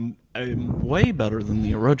good and way better than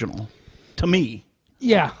the original to me.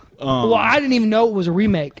 Yeah. Well, I didn't even know it was a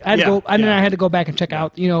remake. I had to go back and check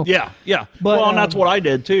out, Yeah. But, and that's what I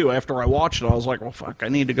did, too. After I watched it, I was like, well, fuck, I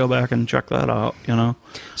need to go back and check that out,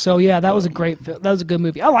 So, yeah, that was a good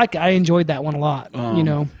movie. I like it. I enjoyed that one a lot,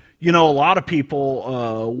 a lot of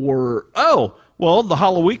people were, the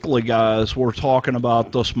Hollow Weekly guys were talking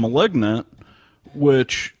about this Malignant,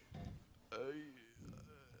 which...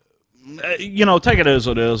 take it as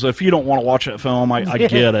it is. If you don't want to watch that film, I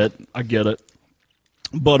get it. I get it.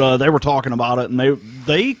 But they were talking about it, and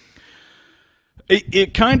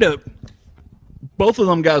it kind of, both of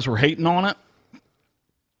them guys were hating on it,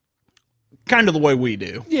 kind of the way we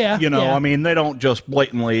do. Yeah. I mean, they don't just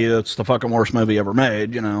blatantly, it's the fucking worst movie ever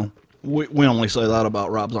made, We only say that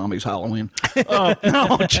about Rob Zombie's Halloween.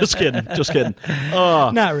 No, just kidding.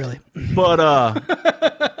 Not really.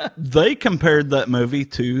 But they compared that movie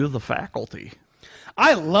to The Faculty.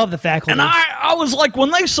 I love The Faculty. And I was like,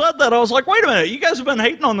 when they said that, I was like, wait a minute, you guys have been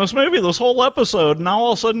hating on this movie this whole episode, and now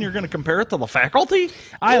all of a sudden you're going to compare it to The Faculty?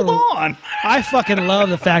 Hold on. I fucking love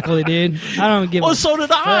The Faculty, dude. I don't give a so did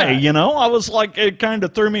fuck. I, I was like, it kind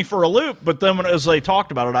of threw me for a loop, but then as they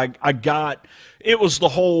talked about it, I got, it was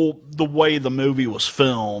the way the movie was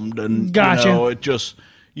filmed, and, gotcha. It just,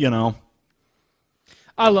 I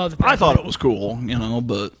love The Faculty. I thought it was cool,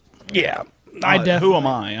 but, yeah. Who am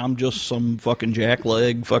I? I'm just some fucking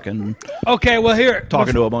jackleg fucking Okay, well, here.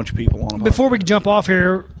 talking to a bunch of people on a Before we jump off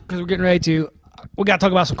here, because we're getting ready to, we got to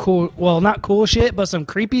talk about some cool, well, not cool shit, but some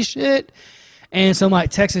creepy shit and some like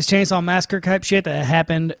Texas Chainsaw Massacre type shit that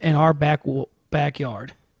happened in our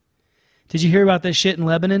backyard. Did you hear about this shit in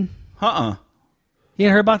Lebanon? Uh-uh. You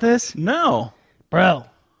ain't heard about this? No. Bro.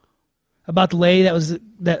 About the lady that was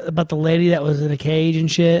in a cage and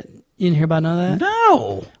shit. You didn't hear about none of that?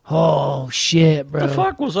 No. Oh shit, bro. The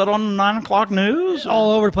fuck was that on the 9 o'clock news? All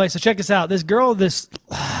over the place. So check this out. This girl,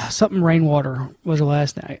 something Rainwater was her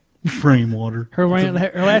last name. Rainwater. Her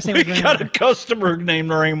last name was We Rainwater. got a customer named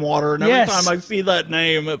Rainwater, and every Yes. time I see that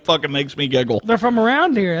name, it fucking makes me giggle. They're from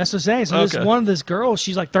around here. That's what I'm saying. So Okay. this girl,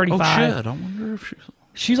 she's like 35. Oh shit! I wonder if she's.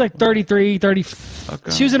 She's like 33, 30.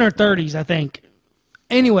 Okay. She was in her 30s, I think.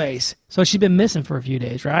 Anyways, so she's been missing for a few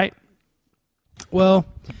days, right? Well,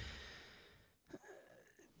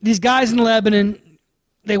 these guys in Lebanon,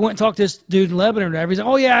 they went and talked to this dude in Lebanon or whatever. He's like,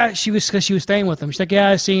 oh, yeah, because she was staying with them. She's like, yeah,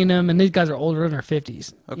 I've seen them. And these guys are older, in their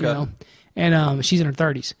 50s. Okay. You know? And she's in her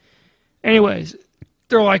 30s. Anyways,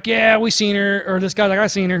 they're like, yeah, we seen her. Or this guy's like, I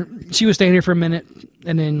seen her. She was staying here for a minute.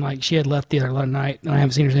 And then, like, she had left the other night. And I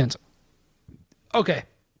haven't seen her since. Okay.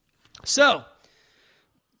 So,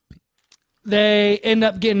 they end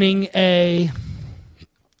up getting a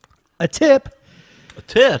tip. A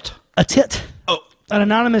tit. A tit. Oh. An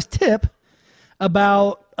anonymous tip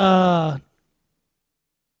about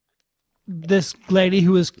this lady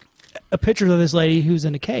who was a picture of this lady who's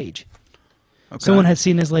in a cage. Okay. Someone had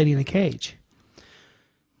seen this lady in a cage.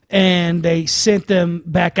 And they sent them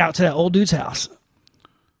back out to that old dude's house.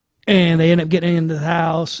 And they end up getting into the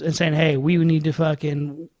house and saying, hey, we need to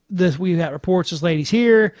fucking this. We got reports this lady's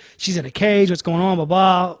here. She's in a cage. What's going on? Blah,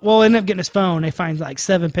 blah. Well, they end up getting his phone. They find like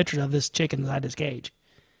 7 pictures of this chick inside this cage.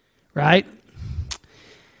 Right?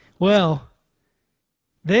 Well,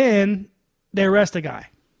 then they arrest a guy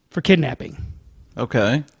for kidnapping.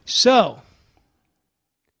 Okay. So,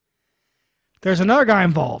 there's another guy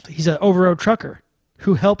involved. He's an over-road trucker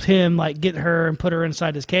who helped him like get her and put her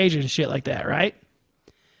inside his cage and shit like that, right?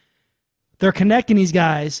 They're connecting these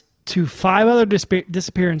guys to 5 other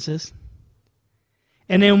disappearances.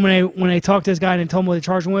 And then when they talked to this guy and told him what they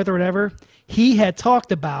charged him with or whatever, he had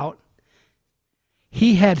talked about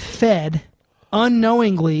he had fed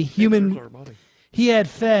unknowingly human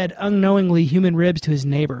ribs to his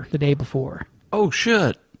neighbor the day before. Oh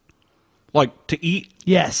shit! Like to eat?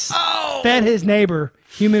 Yes. Oh, fed his neighbor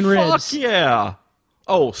human ribs. fuck yeah!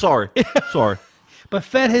 Oh, sorry, sorry. But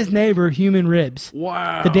fed his neighbor human ribs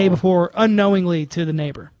Wow. the day before unknowingly to the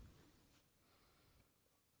neighbor.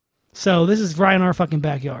 So this is right in our fucking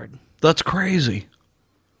backyard. That's crazy.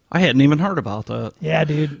 I hadn't even heard about that. Yeah,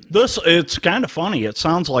 dude. It's kind of funny. It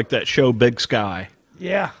sounds like that show Big Sky.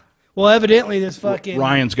 Yeah. Well, evidently this fucking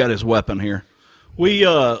Ryan's got his weapon here. We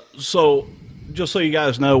so just so you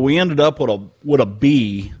guys know, we ended up with a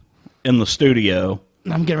bee in the studio,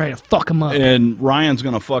 I'm getting ready to fuck him up. and Ryan's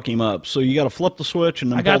gonna fuck him up. So you got to flip the switch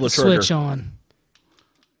and then I got pull the the trigger. switch on.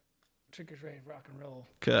 Trigger's ready to rock and roll.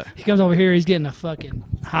 Okay. He comes over here, he's getting a fucking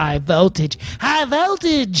high voltage. High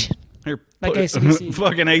voltage! Here, Like put- AC/DC.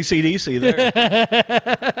 fucking ACDC there.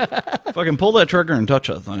 Fucking pull that trigger and touch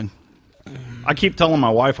that thing. I keep telling my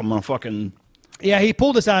wife I'm gonna fucking Yeah, he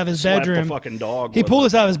pulled us out of his slap bedroom. the fucking dog. He with pulled it.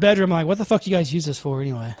 us out of his bedroom. I'm like, what the fuck do you guys use this for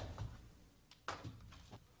anyway?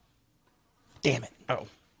 Damn it. Oh,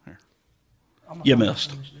 here. You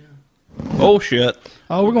missed. Oh shit.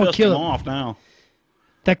 Oh, we're going to Pissed kill him him. off now.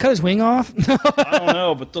 That cut his wing off? I don't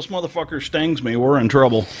know, but this motherfucker stings me. We're in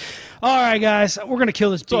trouble. All right, guys. We're going to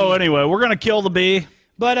kill this bee. So anyway, we're gonna kill the bee.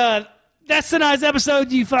 But that's tonight's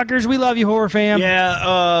episode, you fuckers. We love you, horror fam.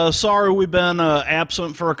 Yeah. Sorry, we've been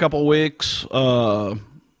absent for a couple weeks. A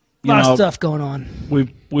lot of stuff going on.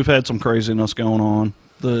 We've had some craziness going on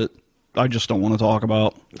that I just don't want to talk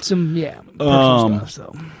about. Some, personal stuff,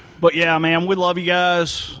 so. But yeah, man, we love you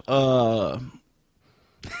guys.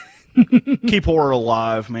 Keep horror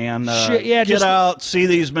alive, man. Shit, yeah, get just- out, see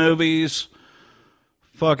these movies,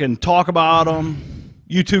 fucking talk about them.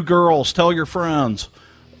 You two girls, tell your friends.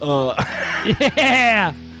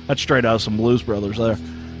 Yeah. That's straight out of some Blues Brothers there.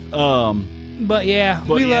 But yeah,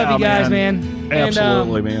 we yeah, love you guys, man.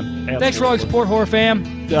 Absolutely, man. And, thanks for all your support, horror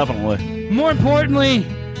fam. Definitely. More importantly,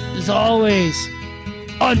 as always,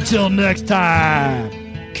 until next time,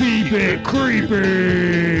 keep it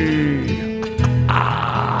creepy.